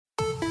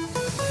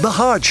The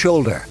Hard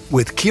Shoulder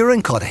with Kieran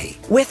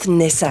with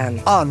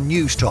Nissan on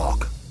News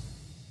Talk.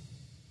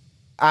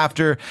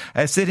 After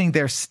sitting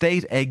their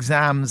state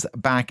exams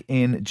back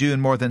in June,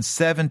 more than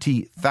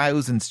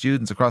 70,000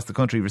 students across the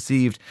country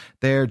received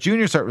their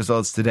Junior Cert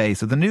results today.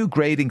 So the new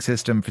grading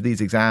system for these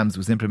exams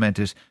was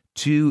implemented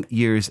 2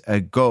 years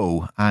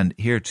ago. And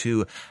here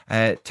to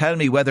tell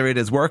me whether it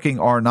is working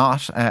or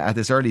not at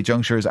this early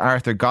juncture is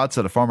Arthur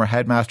Godsil, a former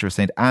headmaster of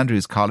St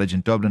Andrew's College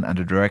in Dublin and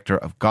a director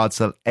of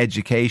Godsil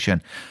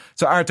Education.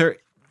 So Arthur,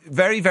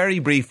 very, very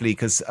briefly,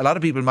 because a lot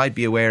of people might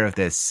be aware of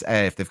this.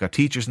 If they've got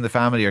teachers in the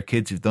family or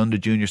kids who've done the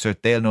Junior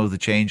Cert, they'll know the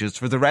changes.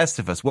 For the rest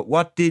of us,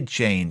 what did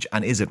change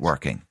and is it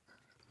working?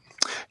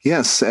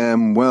 Yes,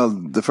 well,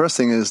 the first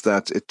thing is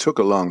that it took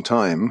a long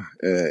time.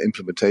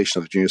 Implementation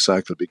of the Junior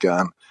Cycle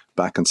began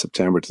back in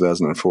September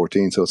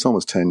 2014, so it's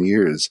almost 10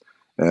 years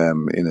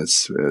in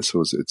its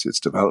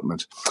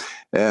development.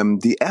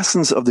 The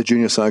essence of the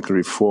Junior Cycle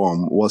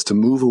reform was to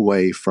move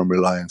away from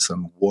reliance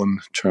on one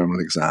terminal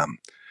exam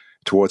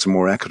towards a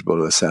more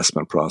equitable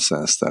assessment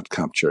process that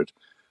captured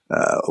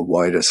the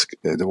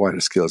wider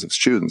skills of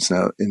students.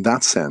 Now, in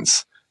that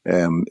sense,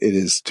 it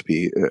is to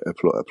be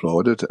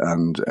applauded,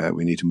 and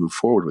we need to move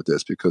forward with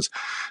this because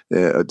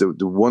the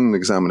one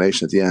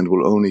examination at the end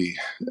will only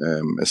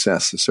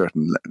assess a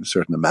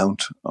certain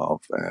amount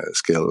of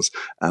skills,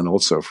 and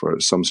also for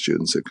some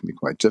students it can be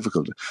quite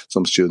difficult.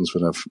 Some students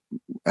would have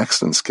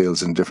excellent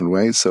skills in different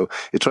ways, so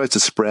it tries to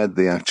spread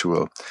the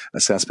actual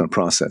assessment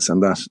process,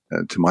 and that,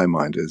 to my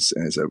mind, is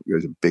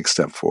a big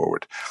step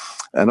forward,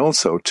 and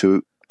also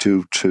to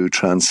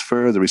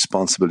transfer the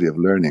responsibility of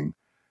learning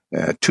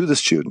to the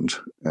student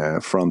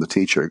from the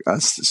teacher.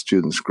 As the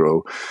students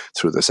grow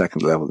through the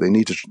second level, they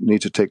need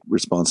to take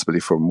responsibility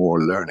for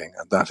more learning,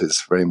 and that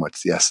is very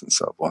much the essence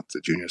of what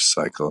the Junior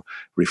Cycle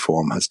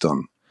reform has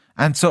done.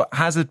 And so,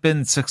 has it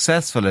been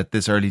successful at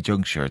this early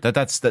juncture?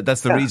 That's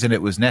the reason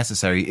it was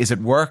necessary. Is it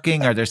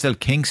working? Are there still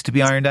kinks to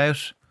be ironed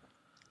out?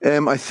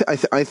 I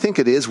think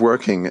it is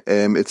working.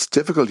 It's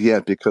difficult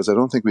yet because I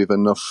don't think we have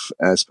enough,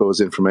 I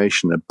suppose,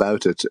 information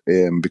about it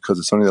because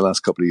it's only the last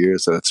couple of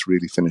years that it's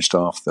really finished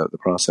off the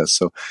process.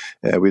 So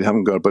we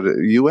haven't got, but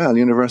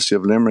University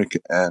of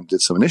Limerick did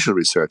some initial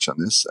research on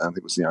this. I think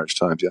it was in the Irish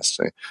Times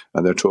yesterday,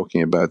 and they're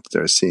talking about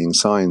they're seeing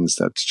signs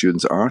that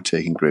students are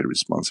taking greater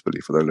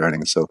responsibility for their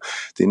learning. So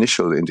the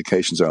initial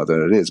indications are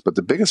that it is. But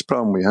the biggest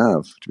problem we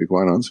have, to be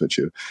quite honest with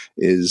you,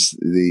 is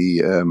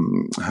the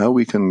how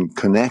we can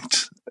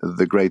connect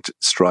the great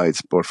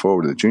strides brought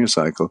forward in the Junior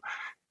Cycle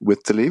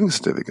with the Leaving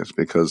Certificate,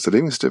 because the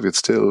Leaving Certificate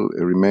still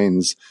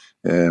remains,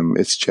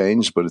 it's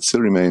changed, but it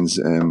still remains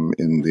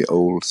in the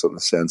old sort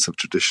of sense of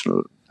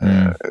traditional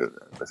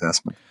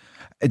assessment.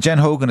 Jen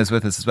Hogan is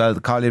with us as well,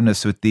 the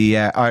columnist with the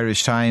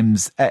Irish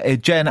Times.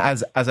 Jen,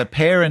 as a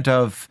parent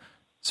of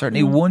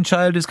certainly one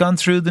child who's gone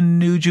through the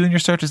new Junior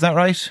Cert, is that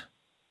right?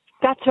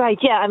 That's right,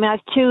 yeah. I mean, I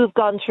have two who've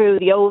gone through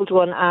the old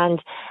one, and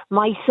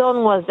my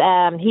son was,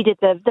 he did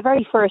the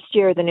very first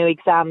year of the new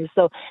exams.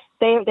 So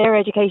their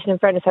education, in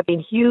fairness, have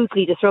been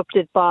hugely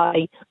disrupted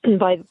by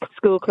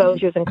school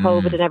closures and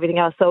COVID and everything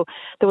else. So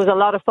there was a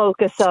lot of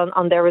focus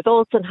on their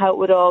results and how it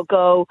would all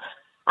go.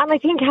 And I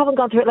think having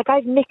gone through it, I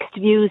have mixed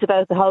views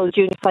about the whole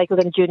Junior Cycle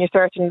and Junior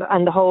Cert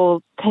and the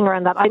whole thing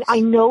around that.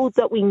 I know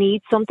that we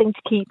need something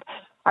to keep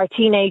our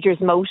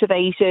teenagers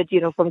motivated,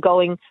 from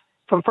going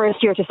from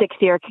first year to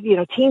sixth year.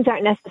 Teens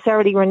aren't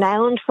necessarily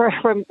renowned for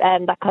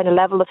that kind of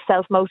level of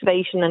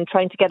self-motivation, and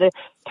trying to get a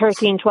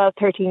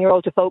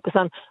 13-year-old to focus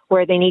on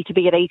where they need to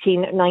be at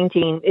 18,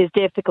 19 is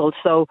difficult.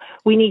 So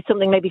we need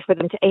something maybe for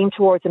them to aim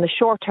towards in the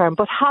short term.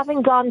 But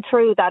having gone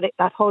through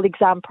that whole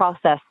exam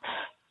process,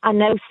 and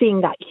now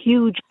seeing that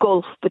huge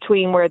gulf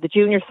between where the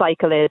Junior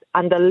Cycle is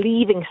and the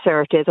Leaving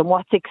Cert is, and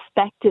what's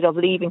expected of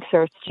Leaving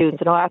Cert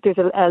students, and Arthur's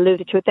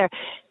alluded to it there,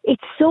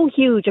 it's so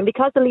huge. And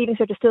because the Leaving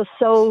Cert is still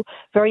so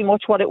very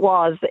much what it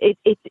was,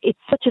 it's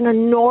such an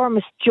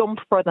enormous jump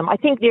for them. I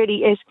think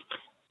nearly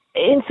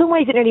in some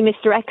ways it nearly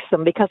misdirects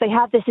them, because they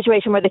have this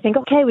situation where they think,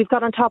 okay, we've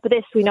got on top of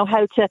this, we know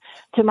how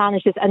to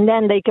manage this, and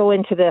then they go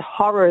into the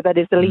horror that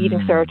is the Leaving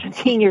Cert and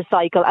Senior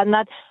Cycle, and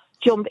that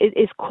jump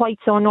is quite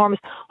so enormous.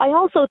 I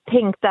also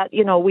think that,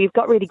 we've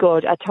got really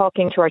good at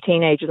talking to our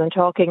teenagers and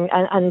talking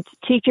and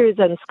teachers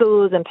and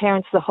schools and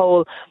parents as a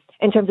whole,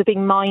 in terms of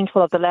being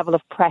mindful of the level of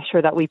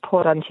pressure that we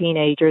put on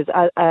teenagers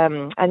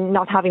and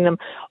not having them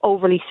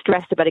overly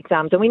stressed about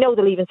exams. And we know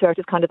the Leaving Cert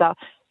is kind of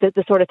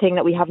the sort of thing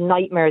that we have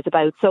nightmares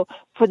about. So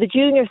for the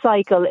Junior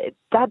Cycle,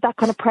 that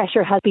kind of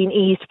pressure has been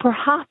eased,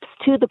 perhaps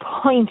to the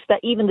point that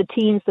even the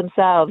teens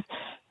themselves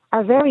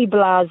are very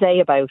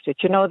blasé about it.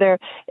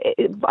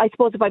 I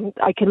suppose if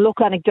I can look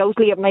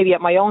anecdotally maybe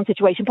at my own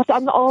situation, but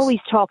I'm always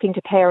talking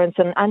to parents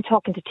and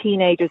talking to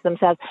teenagers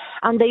themselves,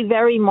 and they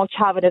very much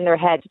have it in their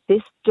head,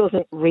 this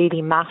doesn't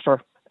really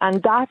matter.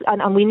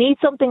 And we need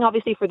something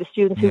obviously for the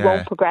students who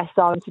won't progress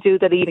on to do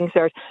the Leaving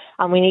Cert,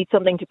 and we need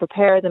something to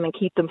prepare them and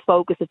keep them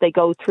focused as they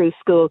go through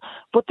school.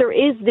 But there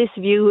is this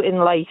view in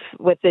life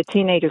with the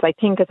teenagers, I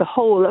think as a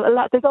whole,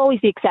 there's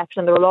always the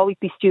exception. There will always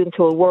be students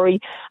who will worry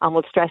and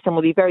will stress and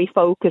will be very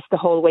focused the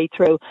whole way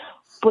through.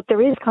 But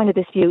there is kind of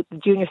this view the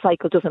junior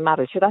cycle doesn't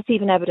matter. So that's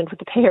even evident with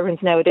the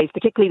parents nowadays,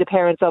 particularly the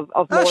parents of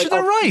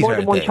more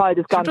than one child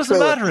has gone through. It doesn't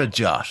matter a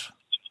jot.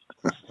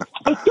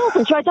 It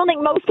doesn't. Sure, I don't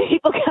think most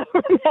people can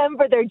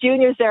remember their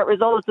junior cert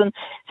results, and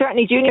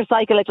certainly junior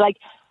cycle, it's like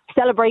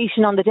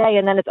celebration on the day,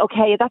 and then it's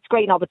okay, that's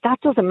great now, but that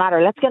doesn't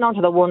matter. Let's get on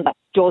to the one that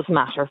does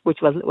matter, which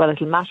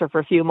it'll matter for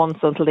a few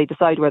months until they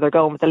decide where they're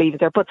going with the Leaving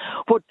Cert, but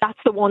that's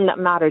the one that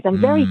matters. And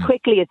very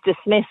quickly it's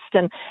dismissed,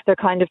 and they're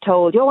kind of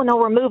told, oh no,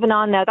 we're moving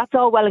on now, that's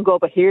all well and good,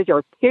 but here's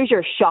your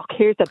shock,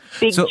 here's the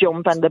big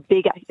jump and the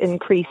big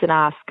increase in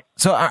ask.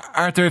 So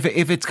Arthur,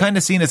 if it's kind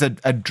of seen as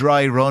a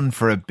dry run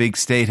for a big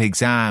state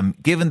exam,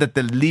 given that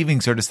the Leaving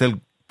Cert is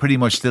still pretty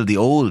much still the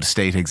old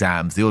state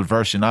exams, the old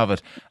version of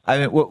it, I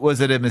mean, was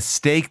it a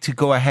mistake to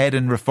go ahead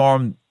and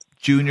reform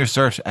Junior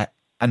Cert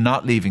and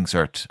not Leaving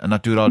Cert and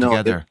not do it all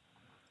together?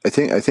 I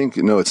think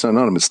no, it's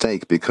not a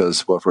mistake,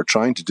 because what we're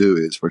trying to do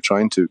is we're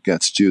trying to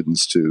get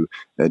students to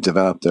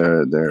develop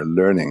their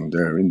learning,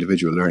 their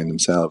individual learning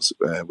themselves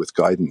with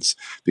guidance,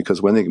 because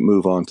when they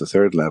move on to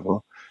third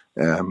level,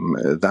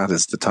 that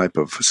is the type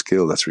of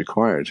skill that's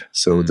required.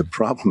 So the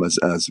problem,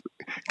 as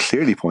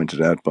clearly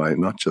pointed out by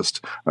not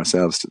just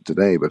ourselves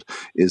today, but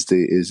is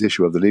the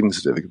issue of the Leaving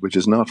Certificate, which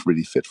is not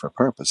really fit for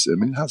purpose. I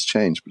mean, it has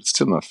changed, but it's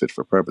still not fit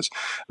for purpose.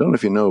 I don't know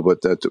if you know,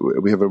 but that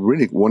we have a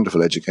really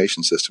wonderful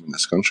education system in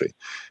this country.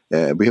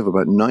 We have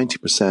about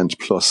 90%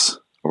 plus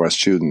of our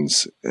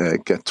students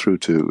get through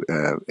to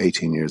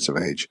 18 years of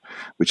age,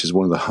 which is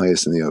one of the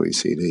highest in the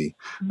OECD.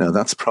 Now,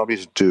 that's probably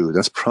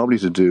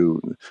to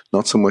do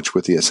not so much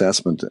with the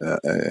assessment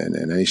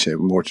in any shape,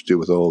 more to do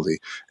with all the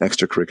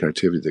extracurricular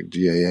activity, the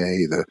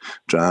GAA, the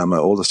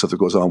drama, all the stuff that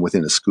goes on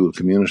within a school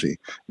community,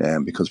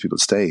 because people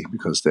stay,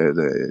 because they're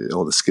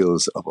all the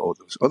skills of all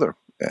those other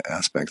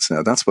aspects.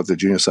 Now, that's what the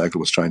junior cycle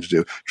was trying to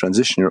do.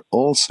 Transitioner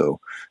also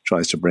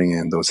tries to bring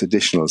in those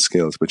additional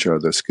skills, which are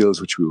the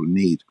skills which we will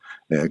need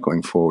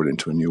going forward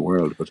into a new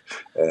world. But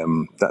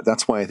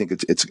that's why I think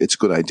it's a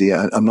good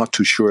idea. I'm not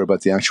too sure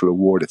about the actual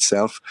award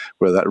itself,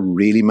 whether that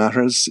really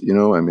matters. You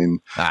know, I mean,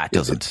 it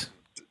doesn't.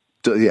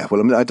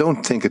 I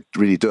don't think it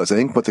really does. I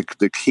think what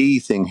the key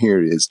thing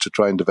here is to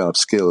try and develop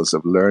skills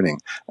of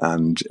learning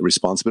and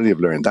responsibility of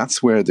learning.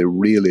 That's where the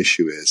real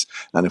issue is.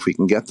 And if we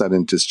can get that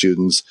into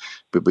students,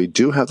 but we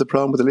do have the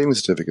problem with the Leaving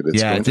Certificate.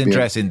 It's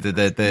interesting.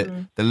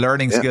 The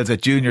learning skills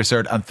at Junior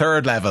Cert and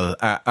third level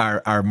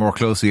are more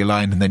closely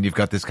aligned, and then you've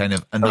got this kind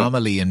of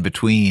anomaly in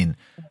between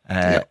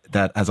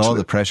that has all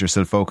the pressure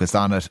still focused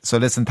on it. So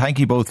listen, thank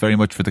you both very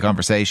much for the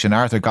conversation.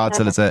 Arthur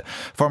Godsil is a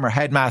former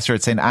headmaster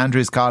at St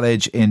Andrew's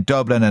College in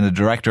Dublin and a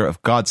director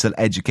of Godsil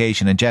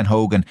Education, and Jen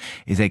Hogan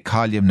is a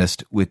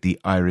columnist with the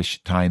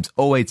Irish Times.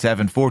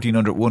 087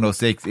 1400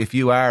 106. If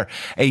you are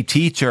a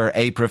teacher,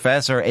 a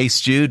professor, a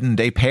student,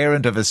 a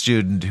parent of a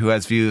student who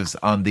has views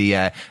on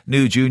the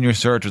new Junior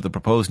Cert or the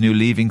proposed new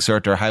Leaving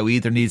Cert, or how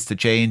either needs to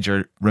change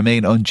or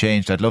remain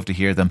unchanged, I'd love to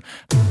hear them.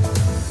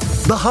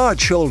 The Hard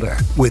Shoulder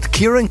with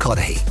Kieran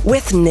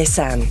with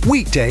Nissan.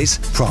 Weekdays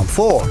from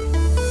 4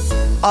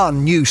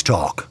 on News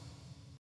Talk.